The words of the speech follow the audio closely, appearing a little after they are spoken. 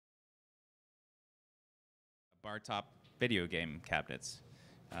Bartop video game cabinets.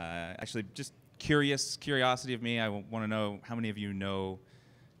 Actually, just curiosity of me, I want to know how many of you know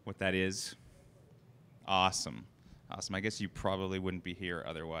what that is. Awesome. Awesome. I guess you probably wouldn't be here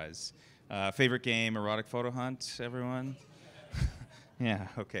otherwise. Favorite game, erotic photo hunt, everyone? Yeah,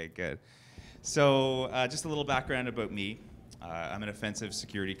 okay, good. So just a little background about me. I'm an offensive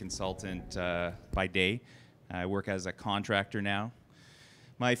security consultant by day. I work as a contractor now.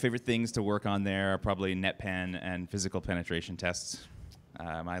 My favorite things to work on there are probably NetPen and physical penetration tests.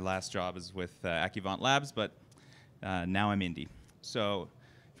 My last job is with Accuvant Labs, but now I'm indie. So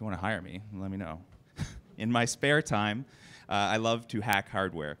if you want to hire me, let me know. In my spare time, I love to hack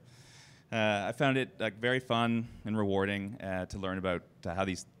hardware. I found it very fun and rewarding to learn about how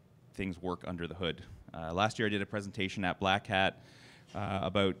these things work under the hood. Last year I did a presentation at Black Hat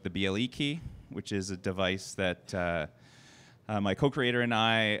about the BLE key, which is a device that my co-creator and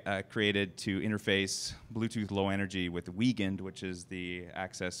I created to interface Bluetooth Low Energy with Weekend, which is the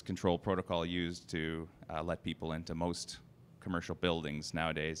access control protocol used to let people into most commercial buildings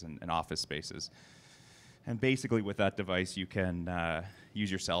nowadays and office spaces. And basically with that device, you can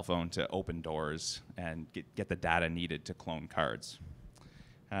use your cell phone to open doors and get the data needed to clone cards.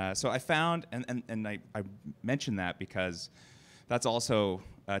 So I found, and I mentioned that because that's also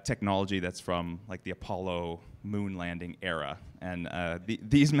technology that's from like the Apollo moon landing era. And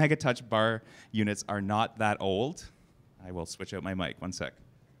these Megatouch bar units are not that old. I will switch out my mic, one sec.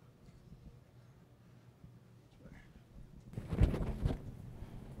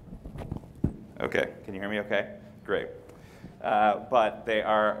 Okay, can you hear me okay? Great. But they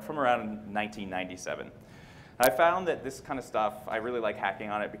are from around 1997. I found that this kind of stuff, I really like hacking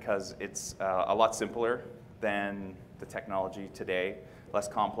on it because it's a lot simpler than the technology today, less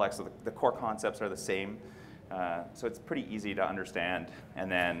complex. So the core concepts are the same. So it's pretty easy to understand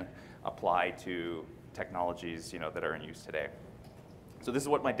and then apply to technologies that are in use today. So this is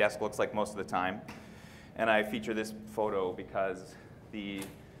what my desk looks like most of the time. And I feature this photo because the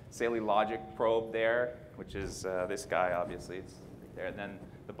Saley Logic probe there, which is this guy, obviously, it's right there. And then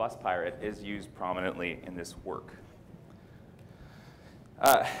the Bus Pirate is used prominently in this work.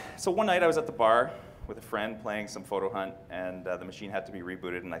 So one night I was at the bar with a friend playing some photo hunt, and the machine had to be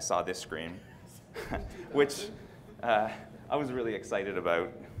rebooted, and I saw this screen, which I was really excited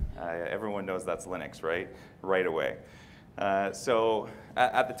about. Everyone knows that's Linux, right? Right away. So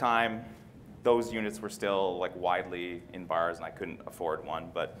at the time, those units were still like widely in bars, and I couldn't afford one.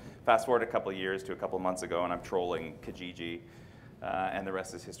 But fast forward a couple of years to a couple of months ago, and I'm trolling Kijiji, and the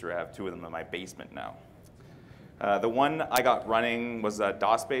rest is history. I have two of them in my basement now. The one I got running was a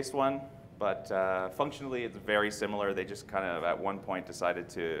DOS-based one, but functionally it's very similar. They just kind of at one point decided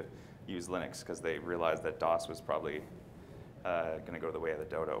to use Linux because they realized that DOS was probably going to go the way of the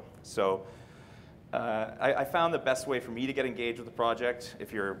dodo. So I found the best way for me to get engaged with the project,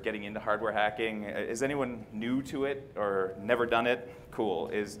 if you're getting into hardware hacking, is anyone new to it or never done it? Cool,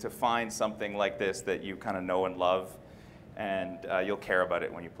 is to find something like this that you kind of know and love, and you'll care about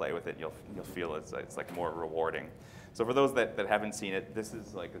it when you play with it. You'll feel it's like more rewarding. So for those that haven't seen it, this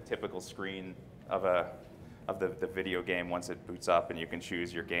is like a typical screen of the video game once it boots up, and you can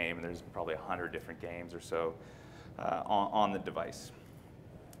choose your game. And there's probably 100 different games or so on the device.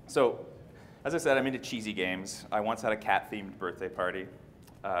 So as I said, I'm into cheesy games. I once had a cat-themed birthday party.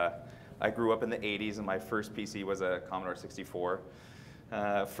 I grew up in the 80s, and my first PC was a Commodore 64.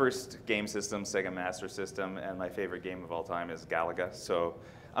 First game system, Sega Master System, and my favorite game of all time is Galaga. So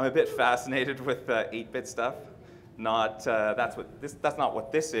I'm a bit fascinated with 8-bit stuff. That's not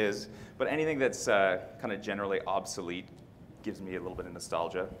what this is, but anything that's kind of generally obsolete gives me a little bit of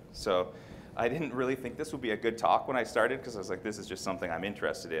nostalgia. So I didn't really think this would be a good talk when I started, because I was like, this is just something I'm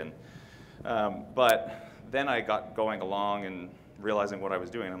interested in. But then I got going along and realizing what I was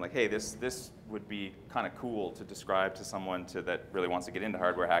doing. I'm like, hey, this would be kind of cool to describe to someone that really wants to get into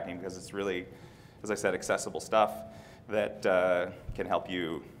hardware hacking, because it's really, as I said, accessible stuff that can help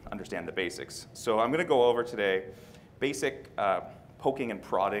you understand the basics. So I'm going to go over today basic poking and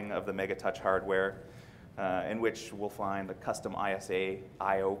prodding of the Megatouch hardware, in which we'll find a custom ISA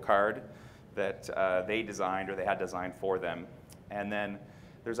I/O card that they designed or they had designed for them. And then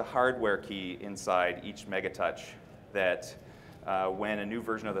there's a hardware key inside each Megatouch that when a new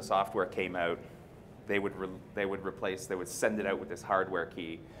version of the software came out, they would send it out with this hardware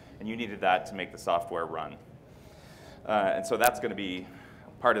key, and you needed that to make the software run. And so that's going to be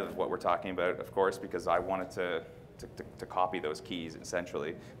part of what we're talking about, of course, because I wanted to copy those keys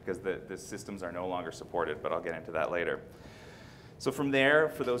essentially, because the systems are no longer supported, but I'll get into that later. So from there,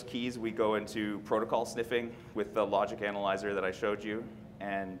 for those keys, we go into protocol sniffing with the logic analyzer that I showed you,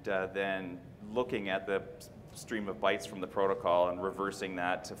 and then looking at the stream of bytes from the protocol and reversing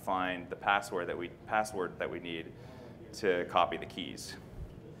that to find the password that we need to copy the keys.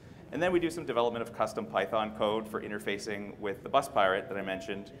 And then we do some development of custom Python code for interfacing with the Bus Pirate that I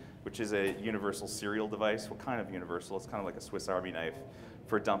mentioned, which is a universal serial device. What kind of universal? It's kind of like a Swiss Army knife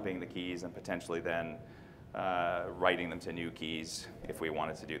for dumping the keys and potentially then writing them to new keys if we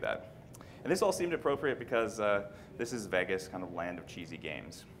wanted to do that. And this all seemed appropriate because this is Vegas, kind of land of cheesy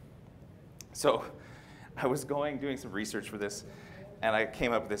games. So I was doing some research for this, and I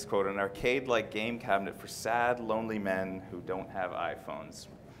came up with this quote: an arcade-like game cabinet for sad, lonely men who don't have iPhones.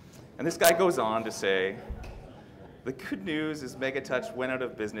 And this guy goes on to say, the good news is Megatouch went out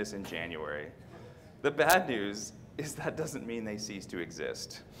of business in January. The bad news is that doesn't mean they cease to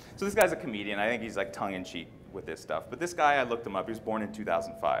exist. So this guy's a comedian. I think he's like tongue-in-cheek with this stuff. But this guy, I looked him up, he was born in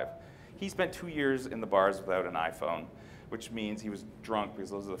 2005. He spent 2 years in the bars without an iPhone, which means he was drunk, because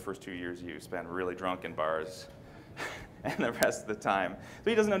those are the first 2 years you spend really drunk in bars, and the rest of the time.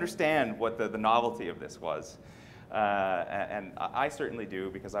 So he doesn't understand what the novelty of this was. And I certainly do,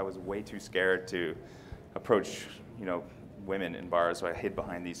 because I was way too scared to approach, women in bars, so I hid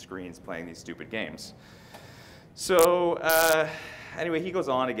behind these screens playing these stupid games. So anyway, he goes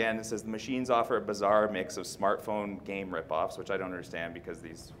on again and says the machines offer a bizarre mix of smartphone game ripoffs, which I don't understand because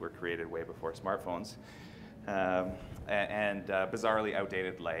these were created way before smartphones, and bizarrely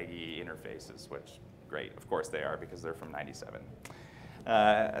outdated, laggy interfaces, which, great, of course they are, because they're from '97.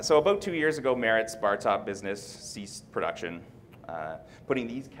 So about 2 years ago, Merit's Bartop business ceased production, putting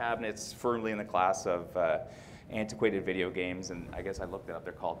these cabinets firmly in the class of antiquated video games. And I guess I looked it up.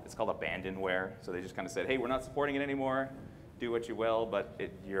 It's called abandonware. So they just kind of said, hey, we're not supporting it anymore. Do what you will, but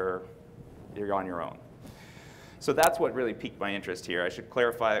you're on your own. So that's what really piqued my interest here. I should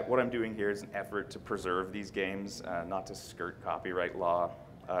clarify what I'm doing here is an effort to preserve these games, not to skirt copyright law.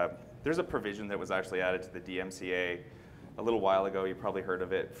 There's a provision that was actually added to the DMCA a little while ago. You probably heard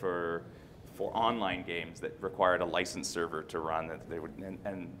of it for online games that required a licensed server to run. That they would,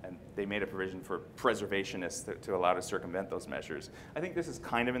 and they made a provision for preservationists to allow to circumvent those measures. I think this is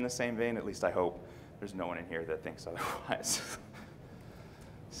kind of in the same vein. At least I hope. There's no one in here that thinks otherwise.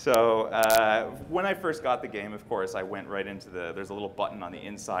 So when I first got the game, of course, I went right into there's a little button on the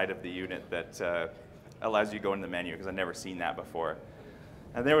inside of the unit that allows you to go into the menu, because I'd never seen that before.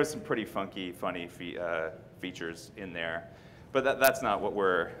 And there was some pretty funky, funny features in there. But that's not what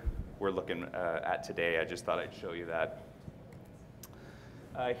we're looking at today. I just thought I'd show you that.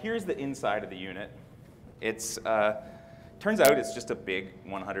 Here's the inside of the unit. Turns out it's just a big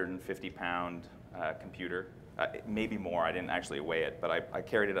 150-pound computer. Maybe more. I didn't actually weigh it, but I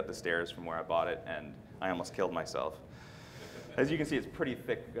carried it up the stairs from where I bought it, and I almost killed myself. As you can see, it's pretty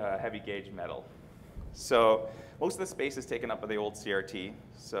thick, heavy gauge metal. So most of the space is taken up by the old CRT,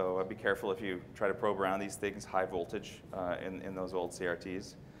 so be careful if you try to probe around these things, high voltage in those old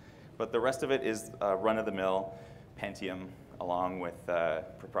CRTs. But the rest of it is run-of-the-mill Pentium, along with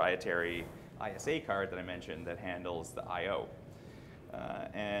proprietary ISA card that I mentioned that handles the I/O.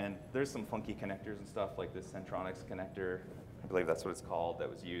 And there's some funky connectors and stuff, like this Centronics connector, I believe that's what it's called, that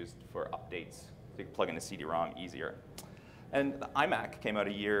was used for updates, so you can plug in a CD-ROM easier. And the iMac came out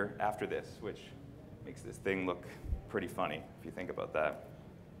a year after this, which makes this thing look pretty funny, if you think about that.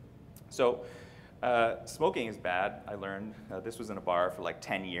 So smoking is bad, I learned. This was in a bar for like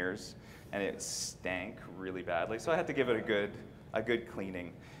 10 years, and it stank really badly, so I had to give it a good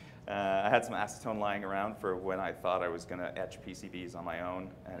cleaning. I had some acetone lying around for when I thought I was going to etch PCBs on my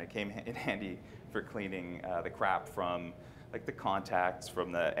own, and it came in handy for cleaning the crap from like the contacts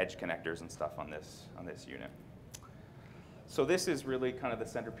from the edge connectors and stuff on this unit. So this is really kind of the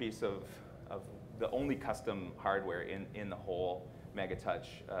centerpiece of the only custom hardware in the whole Megatouch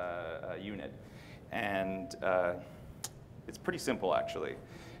unit, and it's pretty simple actually.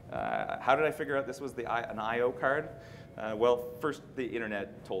 How did I figure out this was an I/O card? Well, first the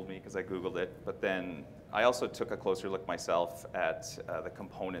internet told me because I Googled it, but then I also took a closer look myself at the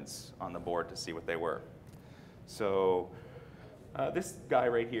components on the board to see what they were. So this guy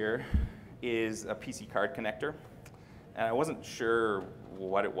right here is a PC card connector, and I wasn't sure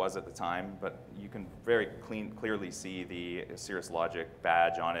what it was at the time, but you can very clearly see the Cirrus Logic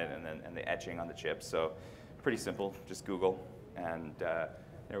badge on it and the etching on the chip. So pretty simple, just Google, and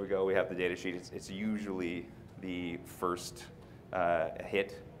there we go. We have the data sheet. It's usually the first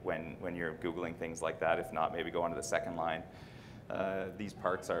hit when you're Googling things like that. If not, maybe go on to the second line. These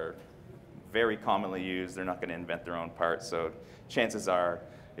parts are very commonly used. They're not going to invent their own parts, so chances are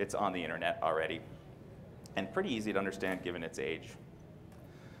it's on the internet already. And pretty easy to understand given its age.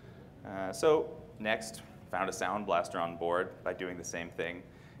 So next, found a sound blaster on board by doing the same thing.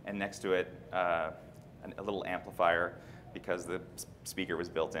 And next to it, a little amplifier because the speaker was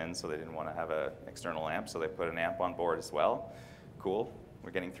built in, so they didn't want to have an external amp, so they put an amp on board as well. Cool.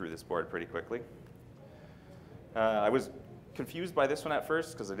 We're getting through this board pretty quickly. I was confused by this one at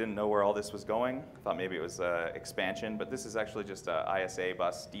first because I didn't know where all this was going. I thought maybe it was expansion, but this is actually just a ISA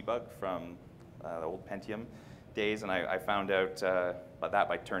bus debug from the old Pentium days, and I found out about that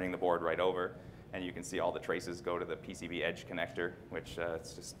by turning the board right over, and you can see all the traces go to the PCB edge connector, which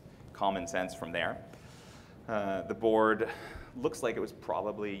it's just common sense from there. The board looks like it was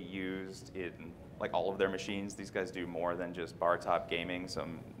probably used in like all of their machines. These guys do more than just bar top gaming.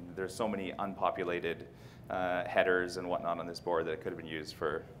 There's so many unpopulated headers and whatnot on this board that it could have been used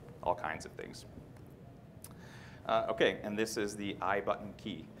for all kinds of things. Okay, and this is the I button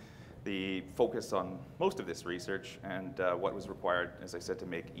key. The focus on most of this research and what was required, as I said, to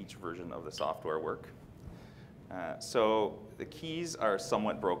make each version of the software work. So the keys are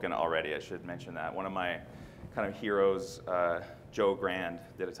somewhat broken already, I should mention that. One of my kind of heroes, Joe Grand,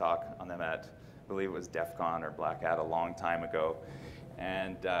 did a talk on them at, I believe it was DEF CON or Black Hat a long time ago.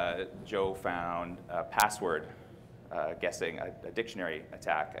 And Joe found a password guessing, a dictionary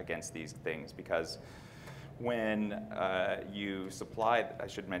attack against these things, because when you supply, I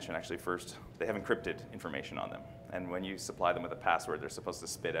should mention actually first, they have encrypted information on them. And when you supply them with a password, they're supposed to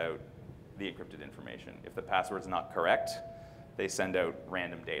spit out the encrypted information. If the password's not correct, they send out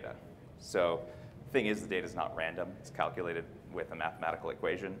random data. So the thing is, the data is not random. It's calculated with a mathematical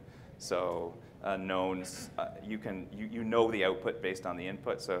equation. So knowns, you know the output based on the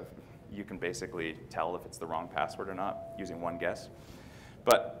input, so you can basically tell if it's the wrong password or not using one guess.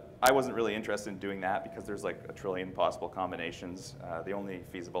 But I wasn't really interested in doing that because there's like a trillion possible combinations. The only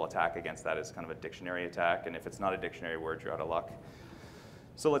feasible attack against that is kind of a dictionary attack, and if it's not a dictionary word, you're out of luck.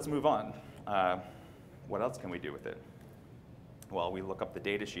 So let's move on. What else can we do with it? Well, we look up the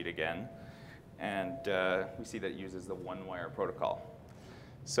data sheet again, and we see that it uses the one-wire protocol.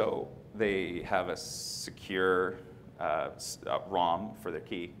 So they have a secure ROM for their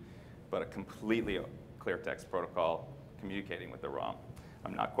key, but a completely clear text protocol communicating with the ROM.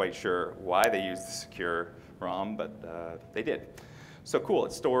 I'm not quite sure why they used the secure ROM, but they did. So cool,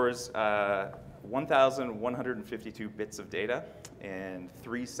 it stores 1,152 bits of data in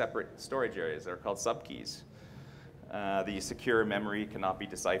 3 separate storage areas that are called subkeys. The secure memory cannot be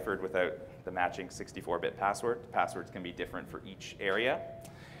deciphered without the matching 64-bit password. The passwords can be different for each area.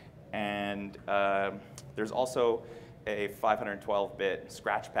 And there's also a 512-bit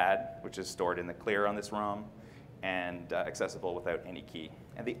scratch pad, which is stored in the clear on this ROM and accessible without any key.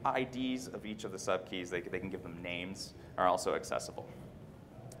 And the IDs of each of the subkeys, they can give them names, are also accessible.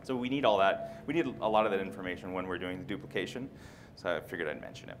 So we need all that. We need a lot of that information when we're doing the duplication, so I figured I'd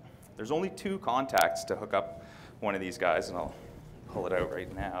mention it. There's only 2 contacts to hook up one of these guys, and I'll pull it out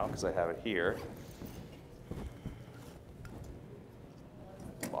right now because I have it here.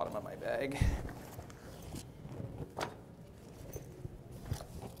 Bottom of my bag.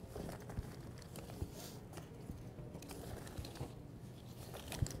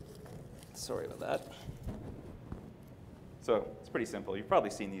 Sorry about that. So it's pretty simple. You've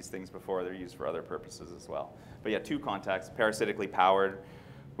probably seen these things before. They're used for other purposes as well. But yeah, 2 contacts, parasitically powered,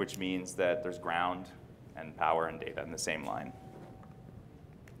 which means that there's ground and power and data in the same line.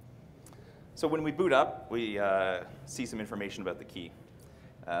 So when we boot up, we see some information about the key.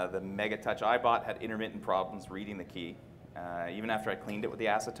 The Megatouch iBot had intermittent problems reading the key. Even after I cleaned it with the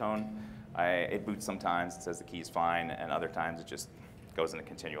acetone, it boots sometimes, it says the key's fine, and other times it just goes in a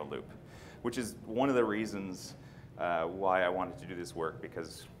continual loop, which is one of the reasons why I wanted to do this work,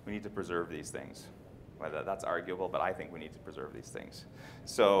 because we need to preserve these things. Well, that's arguable, but I think we need to preserve these things.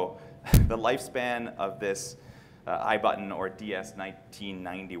 So the lifespan of this iButton, or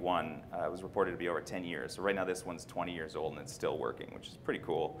DS1991, was reported to be over 10 years. So right now this one's 20 years old and it's still working, which is pretty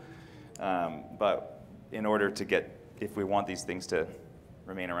cool. But in order to get, if we want these things to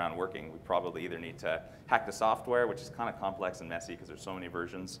remain around working, we probably either need to hack the software, which is kind of complex and messy because there's so many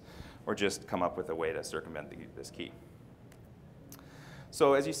versions, or just come up with a way to circumvent this key.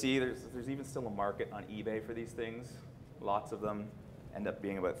 So as you see, there's even still a market on eBay for these things. Lots of them end up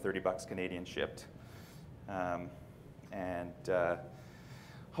being about 30 bucks Canadian shipped.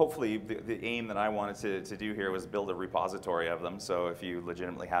 Hopefully the aim that I wanted to do here was build a repository of them. So if you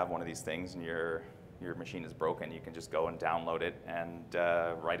legitimately have one of these things and your machine is broken, you can just go and download it and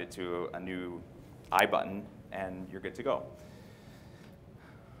write it to a new iButton, and you're good to go.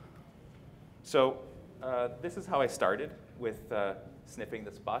 So this is how I started with sniffing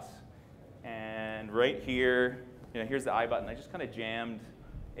this bus. And right here, here's the iButton. I just kind of jammed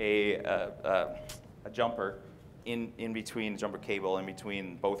a jumper in between, jumper cable in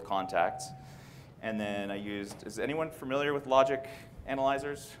between both contacts. And then I used, is anyone familiar with logic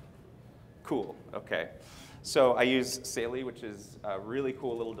analyzers? Cool, okay. So I use Saley, which is a really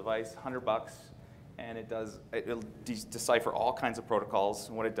cool little device, $100, and it'll decipher all kinds of protocols.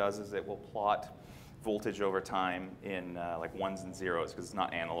 And what it does is it will plot voltage over time in like ones and zeros, because it's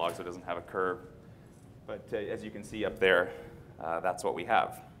not analog, so it doesn't have a curve. But as you can see up there, that's what we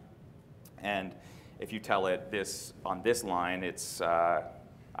have. And if you tell it this on this line, it's I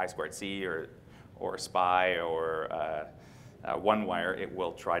squared C or SPI or one wire, it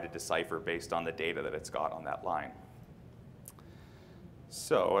will try to decipher based on the data that it's got on that line.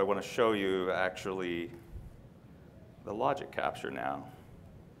 So I want to show you actually the logic capture now.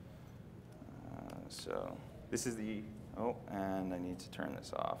 So this is the, oh, and I need to turn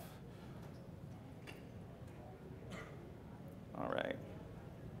this off. All right.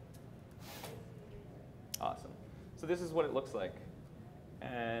 Awesome. So this is what it looks like.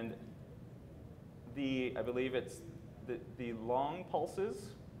 And I believe it's the long pulses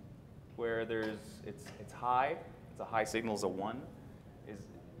where it's high, it's a high signal is a 1,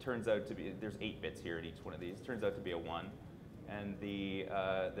 turns out to be, there's 8 bits here at each one of these, turns out to be a 1. And the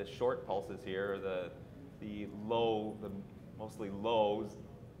short pulses here, the mostly lows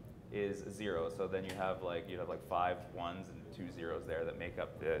is 0. So then you have like 5 1s and 2 zeros there that make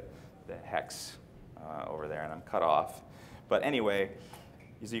up the hex over there, and I'm cut off. But anyway,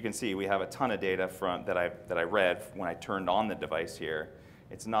 as you can see, we have a ton of data that I read when I turned on the device here.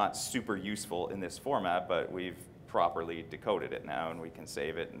 It's not super useful in this format, but we've properly decoded it now, and we can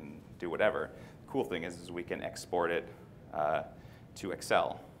save it and do whatever. The cool thing is we can export it to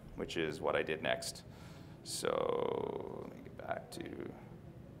Excel, which is what I did next. So let me get back to.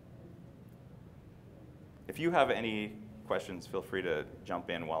 If you have any questions, feel free to jump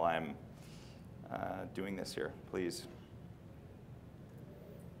in while I'm doing this here, please.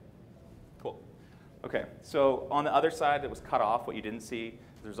 Cool. Okay, so on the other side that was cut off, what you didn't see,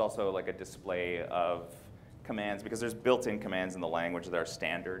 there's also like a display of commands, because there's built-in commands in the language that are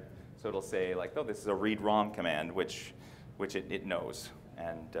standard. So it'll say like, oh, this is a read-ROM command, which it knows.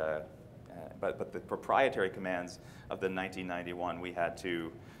 And but the proprietary commands of the 1991 we had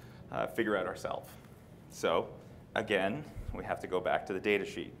to figure out ourselves. So again, we have to go back to the data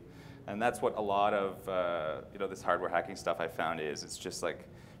sheet. And that's what a lot of this hardware hacking stuff I found is. It's just like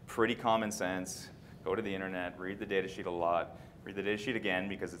pretty common sense. Go to the internet, read the data sheet a lot, read the data sheet again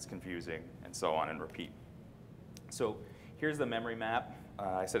because it's confusing, and so on, and repeat. So here's the memory map.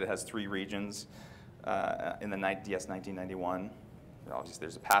 I said it has 3 regions in the DS 1991. Obviously,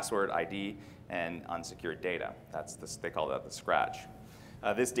 there's a password, ID, and unsecured data. They call that the scratch.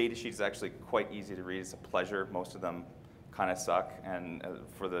 This data sheet is actually quite easy to read. It's a pleasure. Most of them kind of suck, and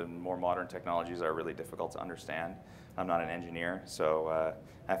for the more modern technologies are really difficult to understand. I'm not an engineer, so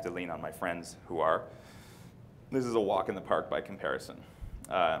I have to lean on my friends who are. This is a walk in the park by comparison.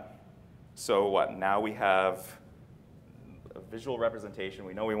 So what? Now we have a visual representation.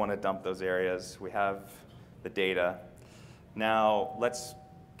 We know we want to dump those areas. We have the data. Now let's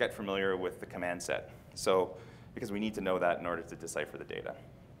get familiar with the command set. So, because we need to know that in order to decipher the data.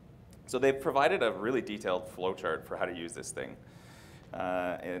 So they've provided a really detailed flowchart for how to use this thing.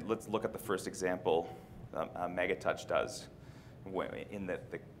 And let's look at the first example Megatouch does in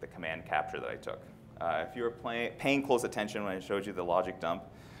the command capture that I took. If you were paying close attention when I showed you the logic dump,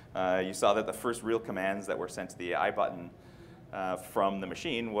 you saw that the first real commands that were sent to the I button from the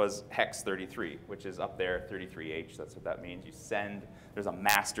machine was hex 33, which is up there, 33H. That's what that means. You send, there's a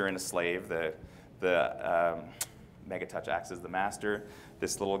master and a slave. The Megatouch acts as the master.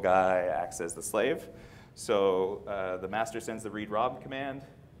 This little guy acts as the slave. So the master sends the read-ROM command.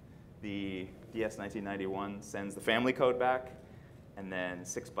 The DS 1991 sends the family code back, and then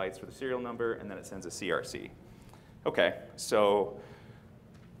 6 bytes for the serial number, and then it sends a CRC. Okay, so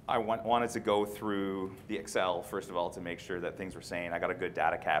I wanted to go through the Excel, first of all, to make sure that things were sane. I got a good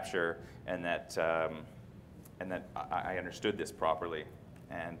data capture, and that I understood this properly.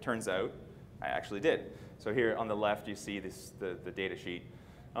 And turns out, I actually did. So here on the left, you see the data sheet.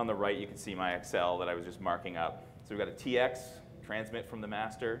 On the right, you can see my Excel that I was just marking up. So we've got a TX, transmit from the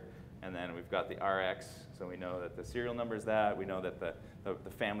master, and then we've got the RX, so we know that the serial number is that. We know that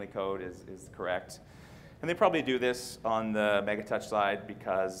the family code is correct. And they probably do this on the Megatouch side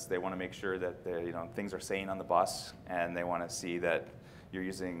because they want to make sure that things are sane on the bus, and they want to see that you're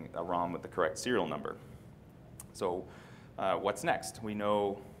using a ROM with the correct serial number. So what's next? We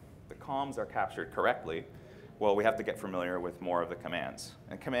know the comms are captured correctly. Well, we have to get familiar with more of the commands.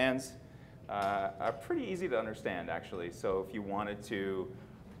 And commands are pretty easy to understand, actually. So if you wanted to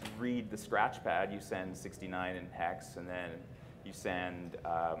read the scratch pad, you send 69 in hex, and then you send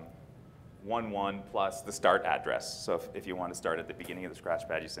 11 plus the start address. So if you want to start at the beginning of the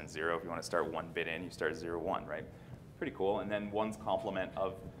scratchpad, you send 0. If you want to start 1 bit in, you start 0, 1, right? Pretty cool. And then 1's complement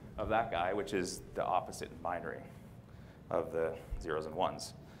of that guy, which is the opposite in binary of the 0s and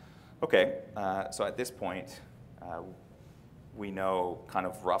 1s. Okay, so at this point, we know kind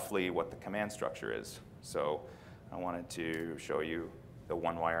of roughly what the command structure is. So I wanted to show you the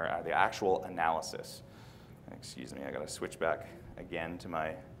one-wire, the actual analysis. Excuse me, I got to switch back again to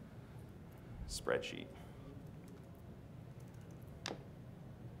my spreadsheet.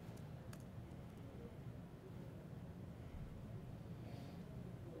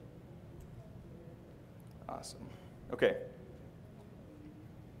 Awesome. Okay.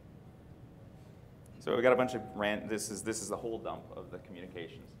 So we got a bunch of this is the whole dump of the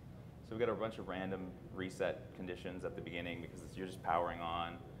communications. So we got a bunch of random reset conditions at the beginning because you're just powering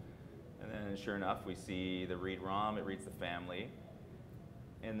on. And then sure enough, we see the read ROM, it reads the family.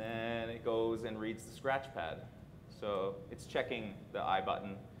 And then it goes and reads the scratch pad. So it's checking the I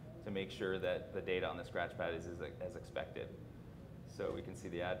button to make sure that the data on the scratch pad is as expected. So we can see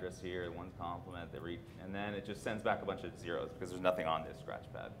the address here, 1's complement, the read, and then it just sends back a bunch of 0s because there's nothing on this scratch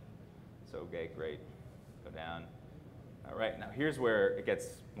pad. So okay, great, go down. All right, now here's where it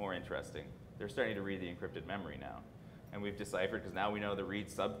gets more interesting. They're starting to read the encrypted memory now. And we've deciphered, because now we know the read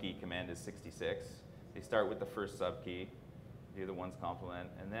subkey command is 66. They start with the first subkey, do the 1's complement,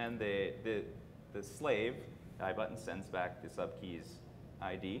 and then the slave, the I button, sends back the subkey's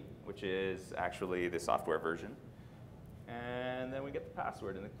ID, which is actually the software version. And then we get the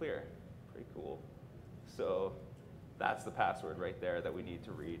password in the clear. Pretty cool. So that's the password right there that we need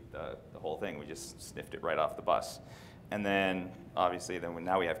to read the whole thing. We just sniffed it right off the bus. And then, obviously,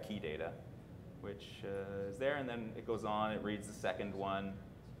 now we have key data, which is there. And then it goes on. It reads the second one.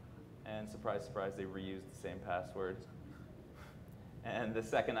 And surprise, surprise, they reused the same password. And the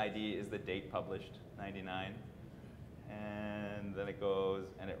second ID is the date published, 99. And then it goes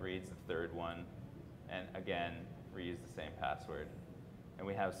and it reads the third one. And again, reuse the same password. And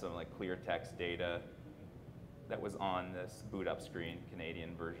we have some like clear text data that was on this boot up screen,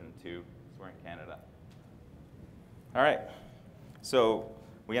 Canadian version 2, so we're in Canada. All right, so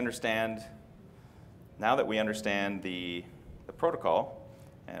we understand, now that we understand the protocol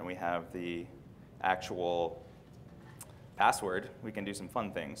and we have the actual password, we can do some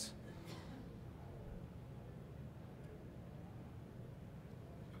fun things.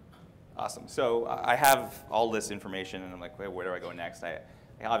 Awesome. So I have all this information, and I'm like, where do I go next? I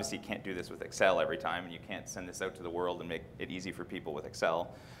obviously can't do this with Excel every time, and you can't send this out to the world and make it easy for people with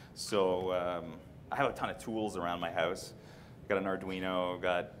Excel. So I have a ton of tools around my house. I've got an Arduino,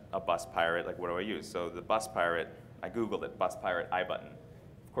 got a bus pirate. Like, what do I use? So the bus pirate, I Googled it, bus pirate I button.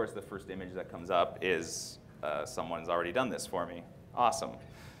 Of course, the first image that comes up is someone's already done this for me. Awesome.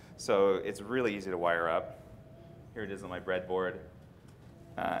 So it's really easy to wire up. Here it is on my breadboard.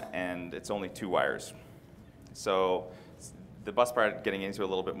 And it's only 2 wires. So the bus pirate, getting into a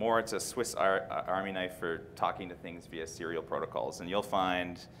little bit more, it's a Swiss Army knife for talking to things via serial protocols. And you'll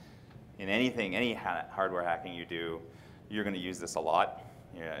find in anything, any hardware hacking you do, you're going to use this a lot.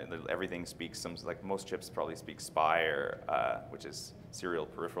 Yeah, everything speaks, like most chips probably speak SPI, or, which is serial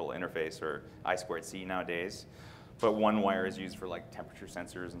peripheral interface, or I2C nowadays. But one wire is used for like temperature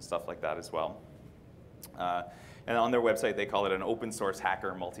sensors and stuff like that as well. And on their website, they call it an open source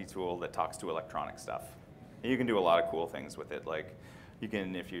hacker multi-tool that talks to electronic stuff. And you can do a lot of cool things with it. Like you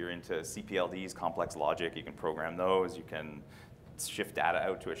can, if you're into CPLDs, complex logic, you can program those. You can shift data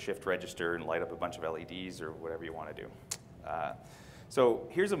out to a shift register and light up a bunch of LEDs or whatever you want to do. So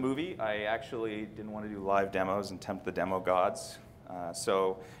here's a movie. I actually didn't want to do live demos and tempt the demo gods.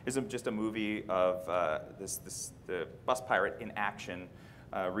 So here's just a movie of the bus pirate in action,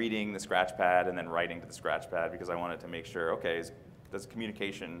 reading the scratch pad and then writing to the scratch pad, because I wanted to make sure, okay, does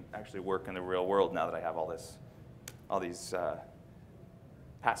communication actually work in the real world now that I have all these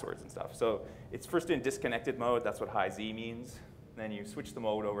passwords and stuff. So it's first in disconnected mode. That's what high Z means. Then you switch the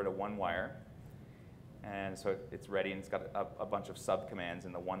mode over to one wire. And so it's ready, and it's got a bunch of sub-commands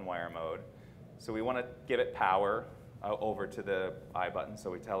in the one-wire mode. So we want to give it power over to the I button.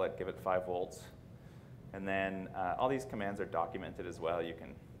 So we tell it, give it 5 volts. And then all these commands are documented as well. You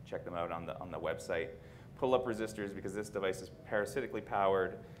can check them out on the website. Pull up resistors, because this device is parasitically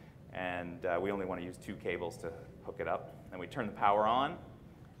powered, and we only want to use 2 cables to hook it up. And we turn the power on,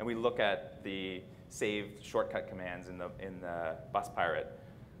 and we look at the saved shortcut commands in the bus pirate.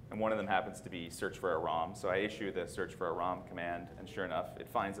 And one of them happens to be search for a ROM. So I issue the search for a ROM command, and sure enough, it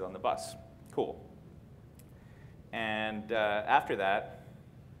finds it on the bus. Cool. And after that,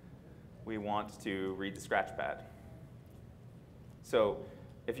 we want to read the scratch pad. So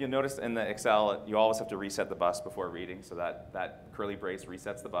if you notice in the Excel, you always have to reset the bus before reading, so that curly brace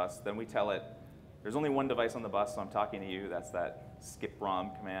resets the bus. Then we tell it, there's only one device on the bus, so I'm talking to you. That's that skip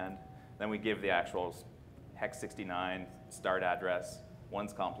ROM command. Then we give the actual hex 69 start address,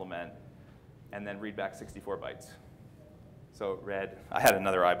 one's complement, and then read back 64 bytes. So read, I had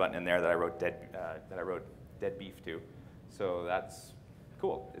another I button in there that I wrote dead beef to. So that's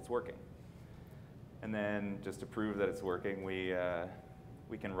cool, it's working. And then just to prove that it's working, we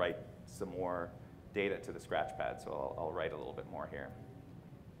can write some more data to the scratch pad. So I'll write a little bit more here.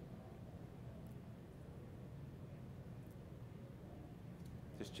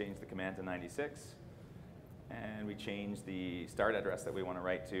 Just change the command to 96. And we change the start address that we want to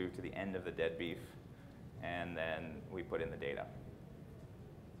write to the end of the dead beef. And then we put in the data.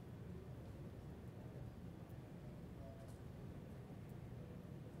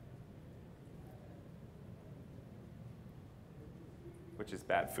 Which is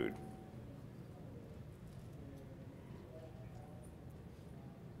bad food.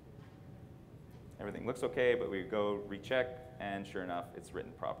 Everything looks okay, but we go recheck, and sure enough, it's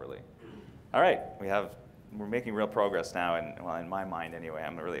written properly. All right, we're making real progress now, and well, in my mind anyway,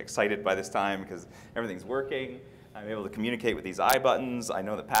 I'm really excited by this time because everything's working. I'm able to communicate with these I buttons. I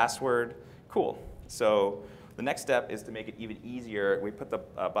know the password. Cool. So the next step is to make it even easier. We put the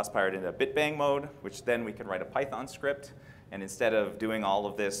bus pirate into bitbang mode, which then we can write a Python script. And instead of doing all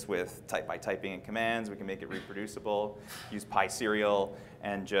of this with by typing in commands, we can make it reproducible, use PySerial,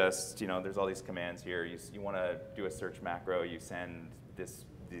 and just, there's all these commands here. You want to do a search macro, you send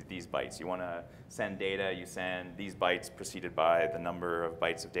these bytes. You want to send data, you send these bytes preceded by the number of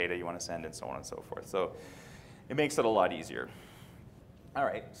bytes of data you want to send, and so on and so forth. So it makes it a lot easier. All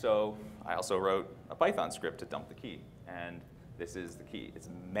right, so I also wrote a Python script to dump the key, and this is the key. It's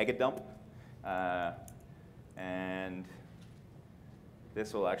megadump, and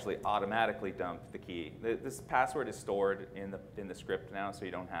this will actually automatically dump the key. This password is stored in the script now, so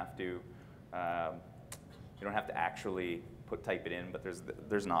you don't have to actually type it in, but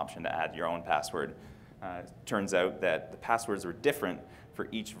there's an option to add your own password. It turns out that the passwords are different for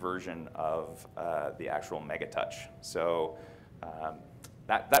each version of the actual Megatouch. So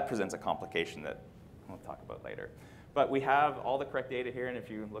that presents a complication that we'll talk about later. But we have all the correct data here, and if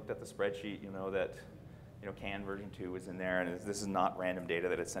you looked at the spreadsheet, you know that CAN version 2 is in there, and this is not random data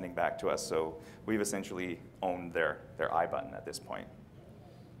that it's sending back to us. So we've essentially owned their I button at this point.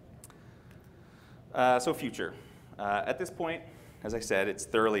 So future. At this point, as I said, it's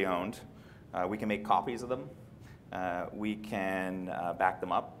thoroughly owned. We can make copies of them. We can back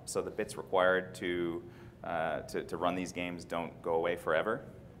them up, so the bits required to run these games don't go away forever.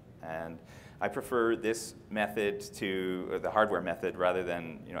 And I prefer this method to the hardware method rather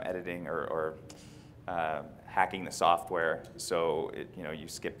than editing or hacking the software, so you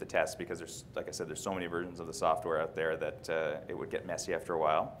skip the test, because there's, like I said, there's so many versions of the software out there that it would get messy after a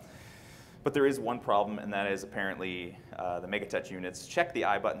while. But there is one problem, and that is apparently the Megatouch units check the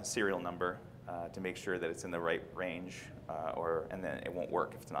I button serial number to make sure that it's in the right range, and then it won't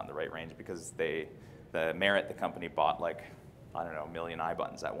work if it's not in the right range, because the Merit, the company, bought like, I don't know, 1 million I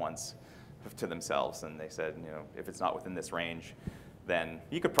buttons at once to themselves, and they said, if it's not within this range, then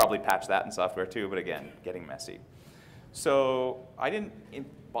you could probably patch that in software too, but again, getting messy. So I didn't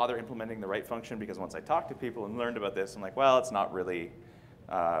bother implementing the write function, because once I talked to people and learned about this, I'm like, well, it's not really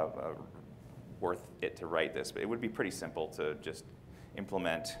worth it to write this, but it would be pretty simple to just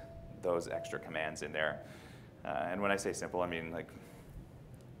implement those extra commands in there. And when I say simple, I mean like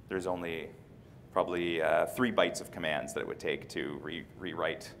there's only probably 3 bytes of commands that it would take to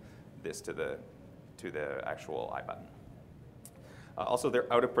rewrite this to the actual I button. Also,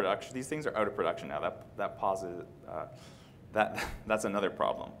 they're out of production. These things are out of production now. That pauses. That's another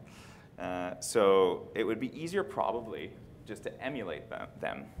problem. So it would be easier probably just to emulate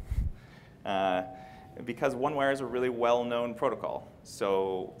them. Because one-wire is a really well-known protocol.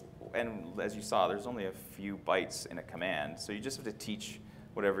 So, and as you saw, there's only a few bytes in a command. So you just have to teach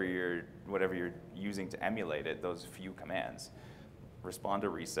whatever you're using to emulate it, those few commands. Respond to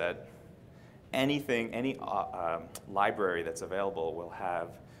reset. Any library that's available will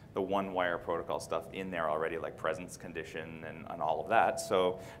have the one-wire protocol stuff in there already, like presence condition and all of that.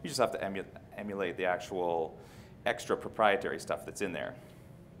 So you just have to emulate the actual extra proprietary stuff that's in there.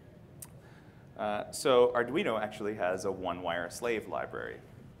 So Arduino actually has a one-wire slave library.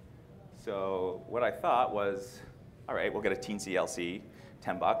 So what I thought was, all right, we'll get a teensy LC,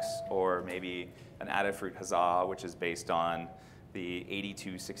 $10, or maybe an Adafruit Huzzah, which is based on the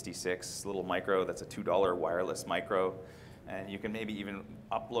 8266 little micro. That's a $2 wireless micro. And you can maybe even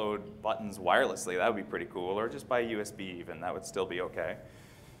upload buttons wirelessly. That would be pretty cool. Or just by USB even. That would still be OK.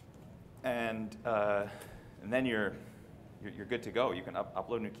 and then you're good to go. You can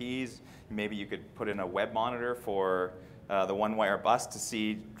upload new keys. Maybe you could put in a web monitor for the one-wire bus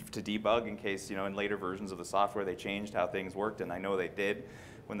to debug in case, you know, in later versions of the software they changed how things worked, and I know they did.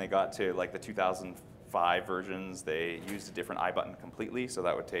 When they got to like the 2005 versions, they used a different I button completely, so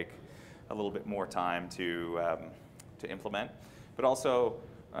that would take a little bit more time to implement. But also,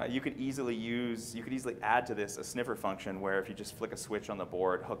 you could easily add to this a sniffer function where if you just flick a switch on the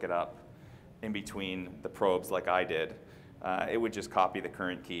board, hook it up in between the probes like I did, it would just copy the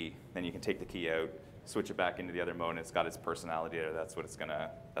current key. Then you can take the key out, switch it back into the other mode, and it's got its personality there. That's what it's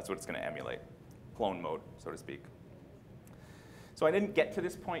gonna emulate, clone mode, so to speak. So I didn't get to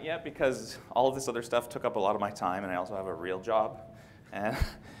this point yet because all of this other stuff took up a lot of my time, and I also have a real job, and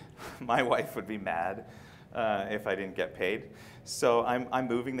my wife would be mad if I didn't get paid. So I'm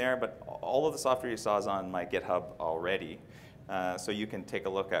moving there, but all of the software you saw is on my GitHub already. So you can take a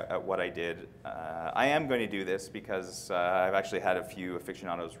look at what I did. I am going to do this because I've actually had a few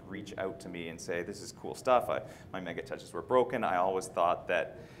aficionados reach out to me and say, this is cool stuff. My Megatouches were broken. I always thought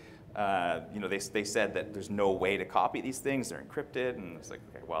that, you know, they said that there's no way to copy these things. They're encrypted. And it's like,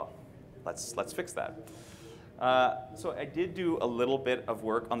 okay, well, let's fix that. So I did do a little bit of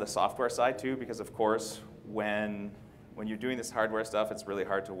work on the software side too, because of course, when you're doing this hardware stuff, it's really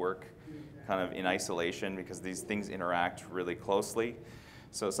hard to work kind of in isolation because these things interact really closely.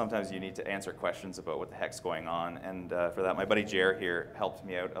 So sometimes you need to answer questions about what the heck's going on. And for that, my buddy Jer here helped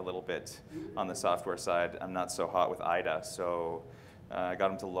me out a little bit on the software side. I'm not so hot with IDA, so I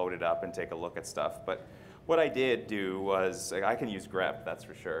got him to load it up and take a look at stuff. But what I did do was, I can use grep, that's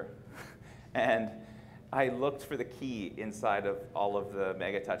for sure. And I looked for the key inside of all of the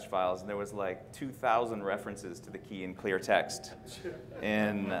Megatouch files, and there was like 2,000 references to the key in clear text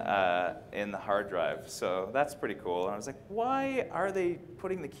in the hard drive. So that's pretty cool. And I was like, why are they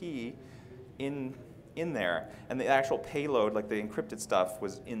putting the key in there? And the actual payload, like the encrypted stuff,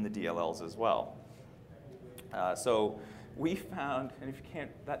 was in the DLLs as well. So we found, and if you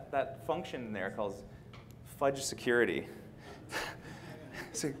can't, that function in there called fudge security.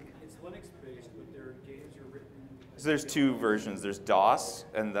 So, so there's two versions. There's DOS,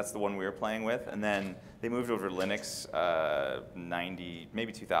 and that's the one we were playing with, and then they moved over to Linux 90,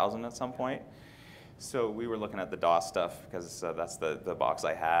 maybe 2000 at some point. So we were looking at the DOS stuff because that's the box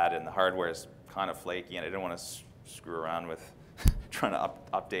I had, and the hardware is kind of flaky, and I didn't want to screw around with trying to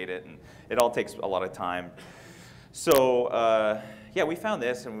update it, and it all takes a lot of time. So yeah, we found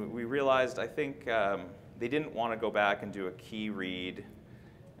this, and we realized, I think they didn't want to go back and do a key read,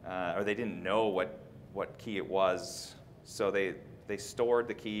 or they didn't know what key it was, so they stored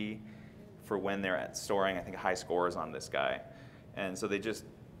the key for when they're storing, I think, high scores on this guy. And so they just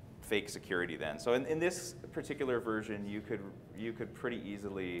fake security then. So in this particular version, you could pretty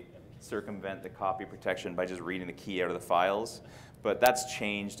easily circumvent the copy protection by just reading the key out of the files. But that's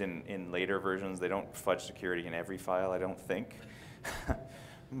changed in later versions. They don't fudge security in every file, I don't think.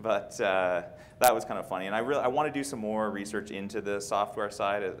 But that was kind of funny, and I want to do some more research into the software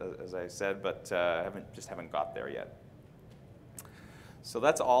side, as I said, but just haven't got there yet. So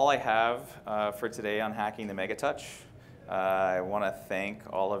that's all I have for today on hacking the Megatouch. I want to thank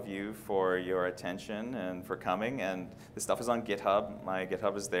all of you for your attention and for coming. And this stuff is on GitHub. My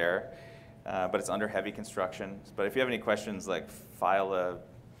GitHub is there, but it's under heavy construction. But if you have any questions, like file a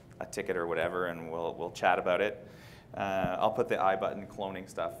ticket or whatever, and we'll chat about it. I'll put the I button cloning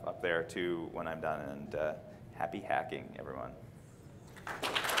stuff up there too when I'm done, and happy hacking, everyone.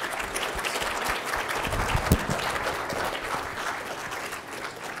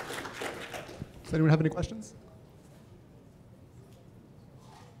 Does anyone have any questions?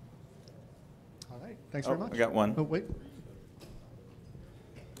 All right, thanks very much. I got one. Oh, wait.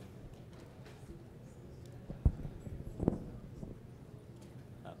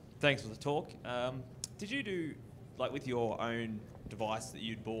 Thanks for the talk. Did you do, like with your own device that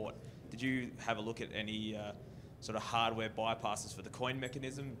you'd bought, did you have a look at any sort of hardware bypasses for the coin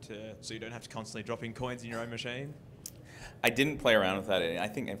mechanism so you don't have to constantly drop in coins in your own machine? I didn't play around with that. I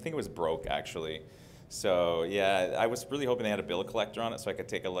think it was broke, actually. So yeah, I was really hoping they had a bill collector on it so I could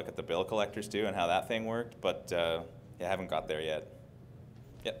take a look at the bill collectors too and how that thing worked, but yeah, I haven't got there yet.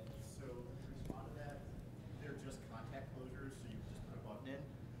 Yep. So to respond to that, they're just contact closures, so you just put a button in.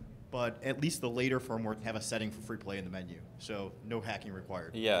 But at least the later firmware can have a setting for free play in the menu, so no hacking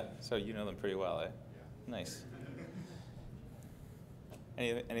required. Yeah, so you know them pretty well, eh? Yeah. Nice.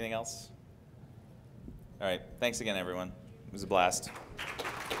 Anything else? All right, thanks again, everyone. It was a blast.